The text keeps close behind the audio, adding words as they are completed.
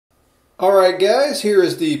Alright guys, here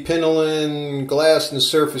is the PINALEN glass and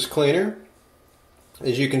surface cleaner.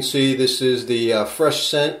 As you can see, this is the fresh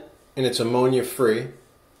scent and it's ammonia free.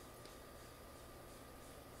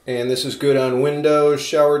 And this is good on windows,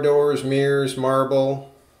 shower doors, mirrors,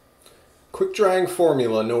 marble. Quick drying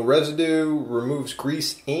formula, no residue, removes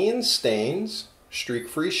grease and stains, streak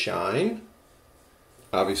free shine.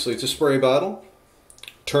 Obviously it's a spray bottle.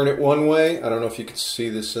 Turn it one way, I don't know if you can see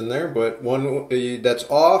this in there, but that's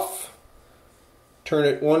off. Turn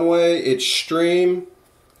it one way, it's stream.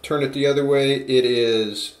 Turn it the other way, it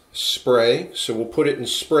is spray. So we'll put it in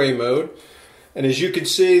spray mode. And as you can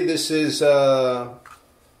see, this is the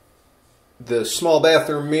small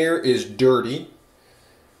bathroom mirror is dirty.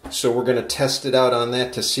 So we're going to test it out on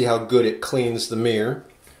that to see how good it cleans the mirror.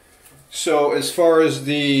 So as far as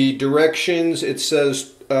the directions, it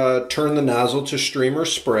says turn the nozzle to stream or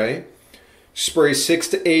spray. Spray 6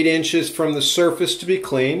 to 8 inches from the surface to be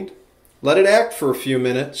cleaned. Let it act for a few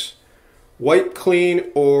minutes. Wipe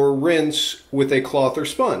clean or rinse with a cloth or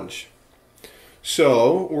sponge.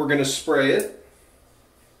 So we're going to spray it.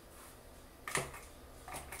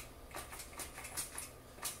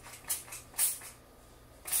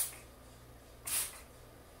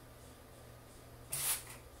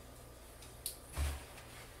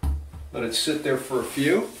 Let it sit there for a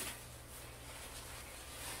few.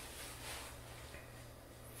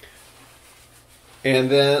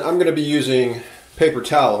 And then I'm going to be using paper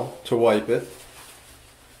towel to wipe it.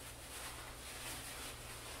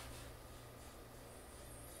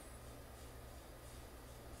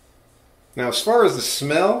 Now as far as the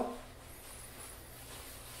smell,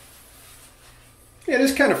 it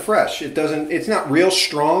is kind of fresh. It's not real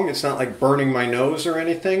strong. It's not like burning my nose or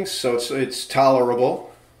anything, so it's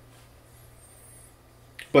tolerable.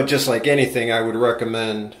 But just like anything, I would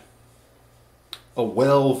recommend a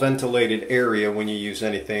well-ventilated area when you use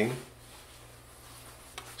anything.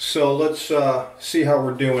 So let's see how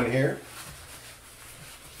we're doing here.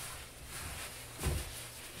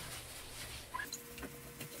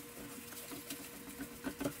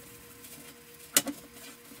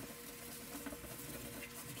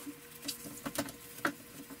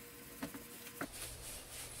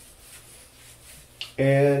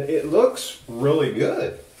 And it looks really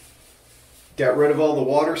good. Got rid of all the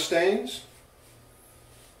water stains.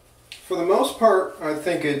 For the most part, I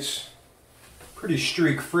think it's pretty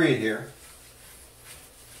streak-free here.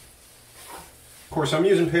 Of course, I'm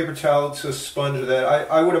using paper towel to sponge that.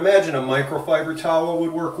 I would imagine a microfiber towel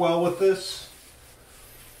would work well with this,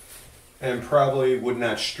 and probably would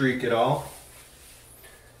not streak at all.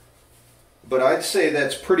 But I'd say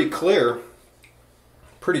that's pretty clear,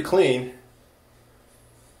 pretty clean.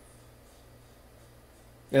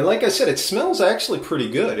 And like I said, it smells actually pretty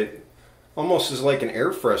good. It almost is like an air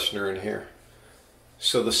freshener in here.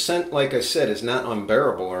 So the scent, like I said, is not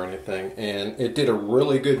unbearable or anything. And it did a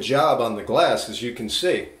really good job on the glass, as you can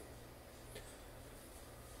see.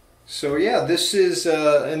 So yeah, this is,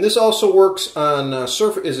 and this also works on,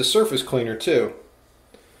 is a surface cleaner too.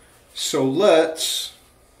 So let's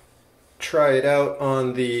try it out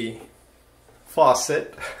on the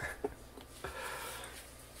faucet.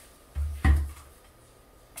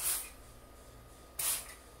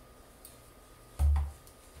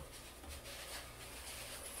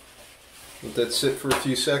 Let that sit for a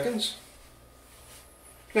few seconds.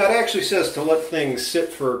 Now it actually says to let things sit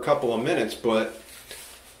for a couple of minutes, but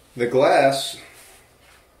the glass,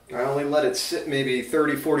 I only let it sit maybe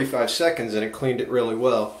 30-45 seconds and it cleaned it really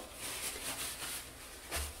well.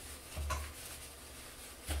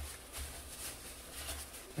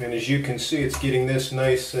 And as you can see, it's getting this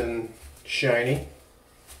nice and shiny.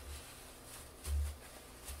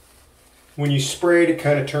 When you spray it, it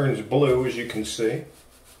kind of turns blue, as you can see.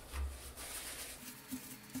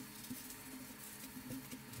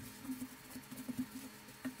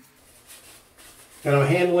 And I'm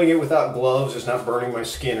handling it without gloves. It's not burning my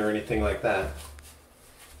skin or anything like that.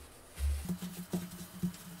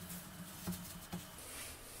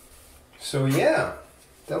 So yeah,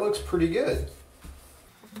 that looks pretty good.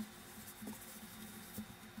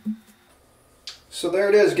 So there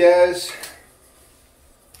it is, guys.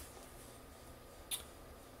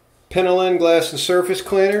 PINALEN glass and surface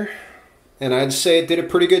cleaner. And I'd say it did a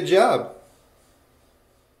pretty good job.